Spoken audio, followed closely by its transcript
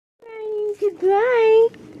Goodbye.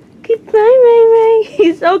 Goodbye, Ray Ray.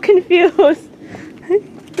 He's so confused.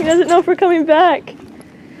 He doesn't know if we're coming back.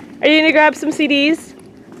 Are you gonna grab some CDs?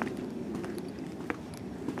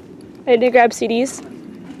 Are you gonna grab CDs?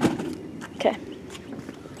 Okay.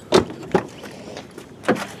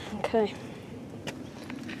 Okay.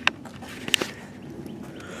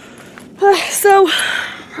 So,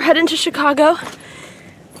 we're heading to Chicago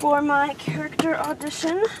for my character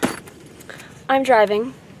audition. I'm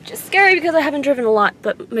driving. Just scary because I haven't driven a lot,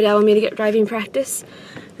 but my dad wanted me to get driving practice.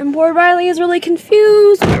 And poor Riley is really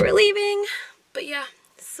confused why we're leaving. But yeah,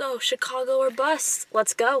 so Chicago or bus,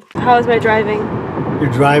 let's go. How was my driving?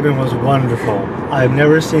 Your driving was wonderful. I've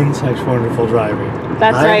never seen such wonderful driving.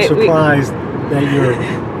 That's right. I'm surprised that you're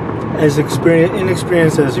as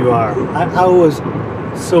inexperienced as you are. I was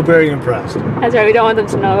so very impressed. That's right, we don't want them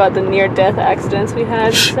to know about the near-death accidents we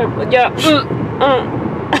had. Yeah.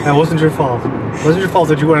 That wasn't your fault. It wasn't your fault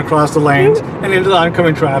that you went across the lanes and into the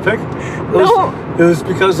oncoming traffic. It was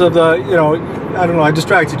because of the, you know, I don't know, I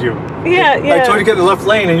distracted you. Yeah, yeah. I told you to get in the left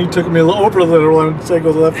lane and you took me over a little and said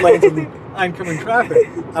go to the left lane in the oncoming traffic.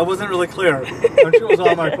 I wasn't really clear. I'm sure it was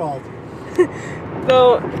all my fault.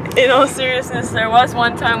 So, in all seriousness, there was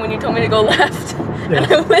one time when you told me to go left, and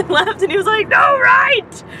I went left, and he was like, "No,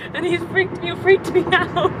 right!" And you freaked me out. Freaked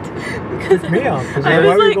me out? Because why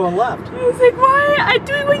were you going left? I was like, "Why? I'm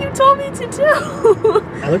doing what you told me to do."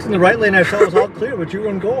 I looked in the right lane, I saw it was all clear, but you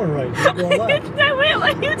weren't going right. You were going left. I went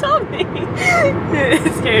like you told me.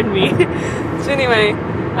 It scared me. So anyway,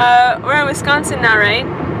 we're in Wisconsin now, right?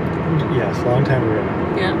 Yes, a long time ago.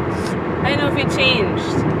 Yeah. I didn't know if it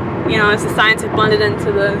changed. You know, as the signs had blended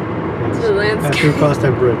into the landscape. After you crossed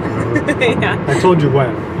that bridge, remember? Yeah. I told you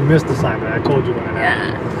when. You missed the sign, but I told you when it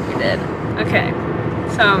Yeah, happened. you did. Okay.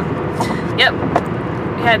 So, yep.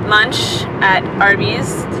 We had lunch at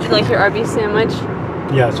Arby's. Did you like your Arby's sandwich?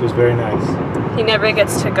 Yes, it was very nice. He never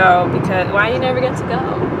gets to go because... Why do you never get to go?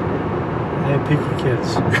 I have picky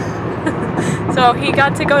kids. So he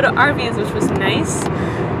got to go to Arby's, which was nice.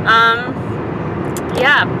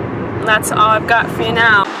 Yeah. That's all I've got for you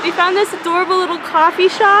now. We found this adorable little coffee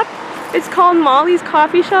shop. It's called Molly's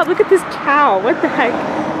Coffee Shop. Look at this cow. What the heck?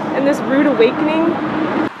 And this rude awakening.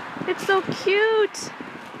 It's so cute.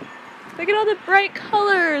 Look at all the bright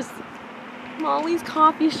colors. Molly's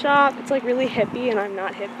Coffee Shop. It's like really hippie and I'm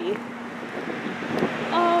not hippie.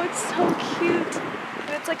 Oh, it's so cute.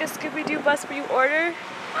 And it's like a Scooby-Doo bus where you order.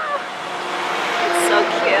 Oh, it's so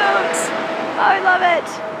cute. Oh, I love it.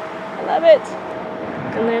 I love it.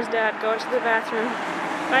 And there's Dad going to the bathroom.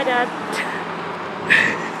 Bye, Dad.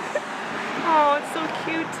 Oh, it's so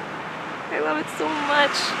cute. I love it so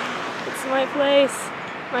much. It's my place.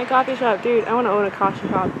 My coffee shop. Dude, I want to own a coffee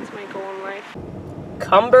shop. It's my goal in life.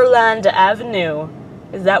 Cumberland Avenue.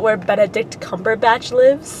 Is that where Benedict Cumberbatch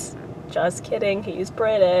lives? Just kidding. He's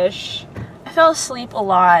British. I fell asleep a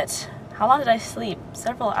lot. How long did I sleep?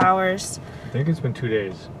 Several hours. I think it's been 2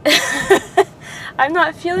 days. I'm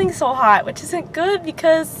not feeling so hot, which isn't good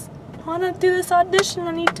because I want to do this audition.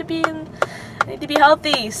 I need to be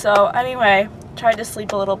healthy. So anyway, tried to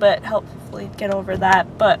sleep a little bit, hopefully get over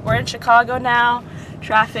that. But we're in Chicago now.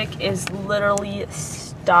 Traffic is literally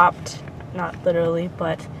stopped. Not literally,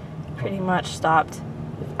 but pretty much stopped.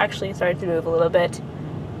 Actually started to move a little bit.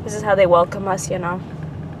 This is how they welcome us, you know.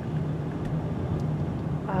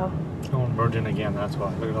 Wow. Oh, merging again, that's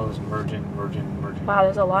why. Look at all this merging. Wow,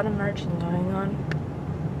 there's a lot of merging going on.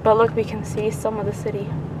 But look, we can see some of the city.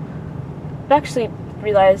 I've actually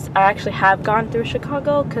realized I actually have gone through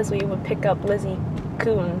Chicago because we would pick up Lizzie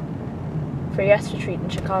Kuhn for Yester Treat in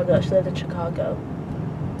Chicago. She lived in Chicago.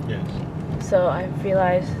 Yes. So I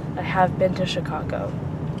realized I have been to Chicago.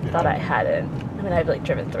 Yeah. Thought I hadn't. I mean, I've like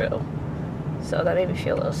driven through. So that made me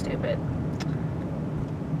feel a little stupid.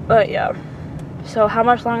 But yeah. So how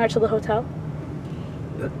much longer to the hotel?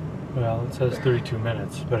 Well, it says 32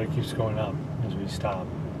 minutes, but it keeps going up as we stop.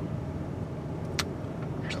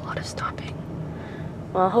 There's a lot of stopping.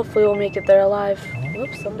 Well, hopefully we'll make it there alive.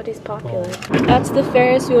 Whoops, somebody's popular. That's the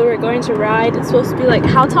Ferris wheel we're going to ride. It's supposed to be like,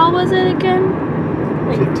 how tall was it again?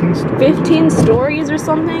 Like 15 stories. 15 stories or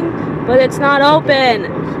something, but it's not open.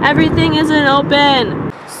 Everything isn't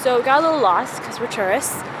open. So we got a little lost because we're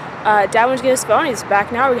tourists. Dad went to get his phone. He's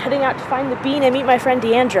back now. We're heading out to find the bean and meet my friend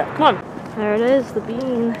Deandra. Come on. There it is, the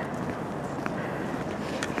bean.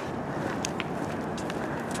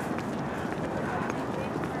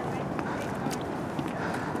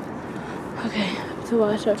 Okay, I have to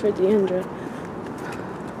watch out for Deandra.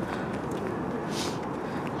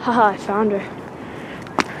 Haha, I found her.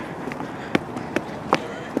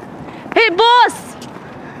 Hey, boss!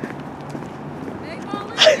 Hey,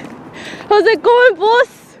 Molly. How's it going,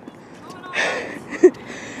 boss? Going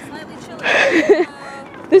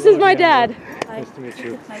This is my dad. Nice to meet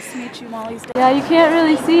you. Nice to meet you, Molly's dad. Yeah, you can't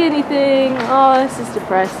really see anything. Oh, this is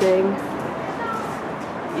depressing.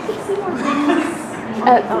 You can see more things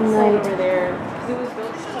At night. over there. It was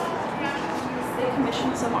built. They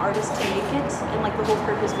commissioned some artists to make it, and like the whole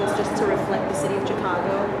purpose was just to reflect the city of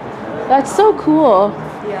Chicago. That's so cool.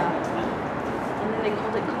 Yeah. And then they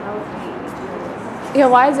called it Cloud Gate. Yeah,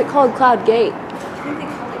 why is it called Cloud Gate? I think they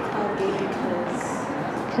called it Cloud Gate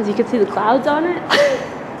Because you can see the clouds on it?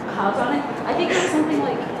 clouds on it. I think it's something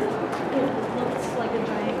like it looks like a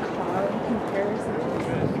giant cloud in comparison.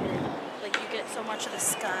 Like you get so much of the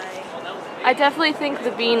sky. I definitely think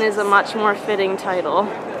the bean is a much more fitting title.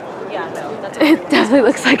 Yeah, no, that's It definitely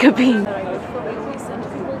looks like a bean.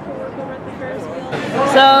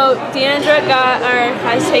 So Deandra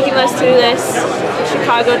has taken us to this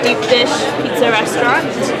Chicago deep dish pizza restaurant,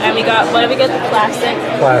 and we got, what did we get? The classic.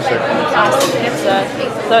 Classic. Classic pizza.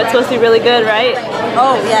 So it's supposed to be really good, right?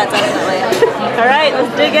 Oh yeah, definitely. All right,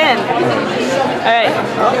 let's dig in. All right,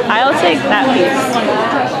 I'll take that piece.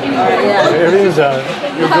 Yeah. Everything's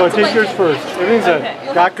go take yours first. Everything's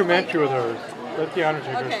a documentary with hers. Let Deandra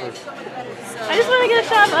take hers first. I just want to get a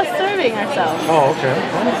shot of us serving ourselves. Oh, okay.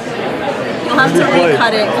 You'll have to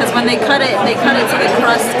recut it, because when they cut it so the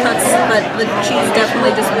crust cuts, but the cheese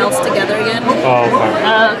definitely just melts together again. Oh, okay.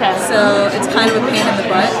 Oh, okay. So it's kind of a pain in the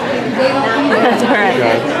butt. That's all right.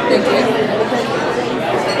 Got it. Thank you.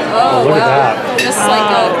 Oh, look at that. Just like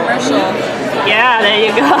a commercial. Yeah, there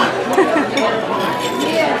you go.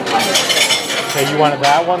 Okay, you wanted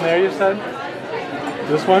that one there, you said?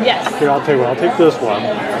 This one? Yes. Here, I'll take one. I'll take this one.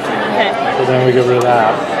 Okay. So then we get rid of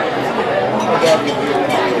that.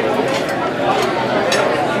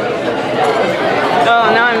 Oh,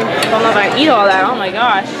 now I don't know if I can eat all that. Oh my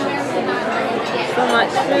gosh. So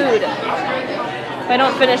much food. If I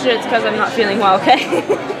don't finish it, it's because I'm not feeling well, okay? This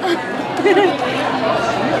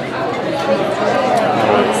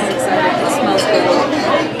is exciting. It smells good.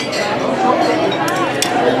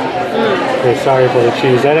 Okay, sorry for the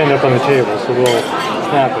cheese. That ended up on the table, so we'll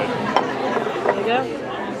snap it. There you go.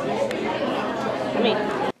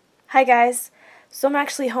 Hi guys. So I'm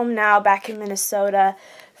actually home now, back in Minnesota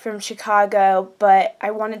from Chicago, but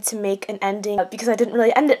I wanted to make an ending because I didn't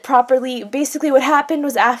really end it properly. Basically what happened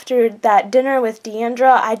was, after that dinner with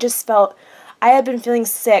Deandra, I had been feeling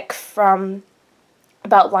sick from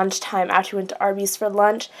about lunchtime after we went to Arby's for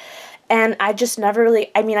lunch, and I just never really,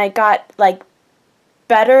 I got like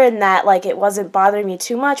better in that, like, it wasn't bothering me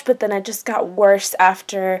too much, but then it just got worse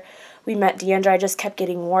after we met Deandra. I just kept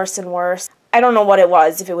getting worse and worse. I don't know what it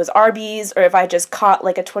was, if it was Arby's or if I just caught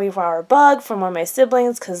like a 24-hour bug from one of my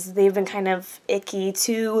siblings because they've been kind of icky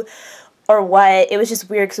too, or what. It was just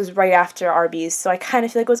weird because it was right after Arby's, so I kind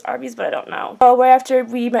of feel like it was Arby's, but I don't know. So right after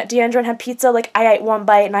we met Deandra and had pizza, like, I ate one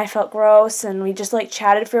bite and I felt gross, and we just like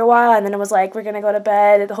chatted for a while, and then it was like, we're gonna go to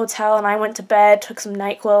bed at the hotel, and I went to bed, took some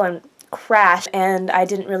NyQuil, and crashed, and I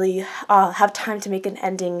didn't really have time to make an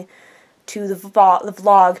ending to the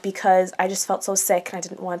vlog because I just felt so sick and I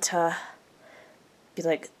didn't want to be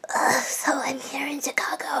like, so I'm here in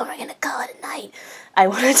Chicago and we're gonna call it a night. I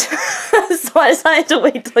wanted to, so I decided to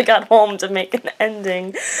wait till I got home to make an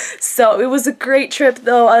ending. So it was a great trip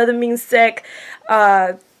though, other than being sick.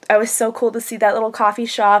 It was so cool to see that little coffee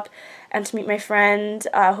shop and to meet my friend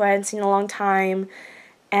who I hadn't seen in a long time,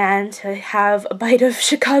 and to have a bite of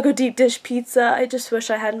Chicago deep dish pizza. I just wish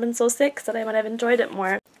I hadn't been so sick so that I might have enjoyed it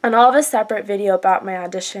more. And I'll have a separate video about my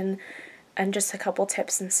audition and just a couple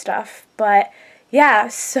tips and stuff. But yeah,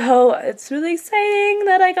 so it's really exciting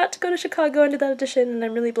that I got to go to Chicago and do that audition, and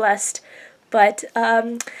I'm really blessed. But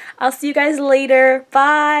I'll see you guys later.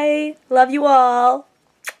 Bye! Love you all!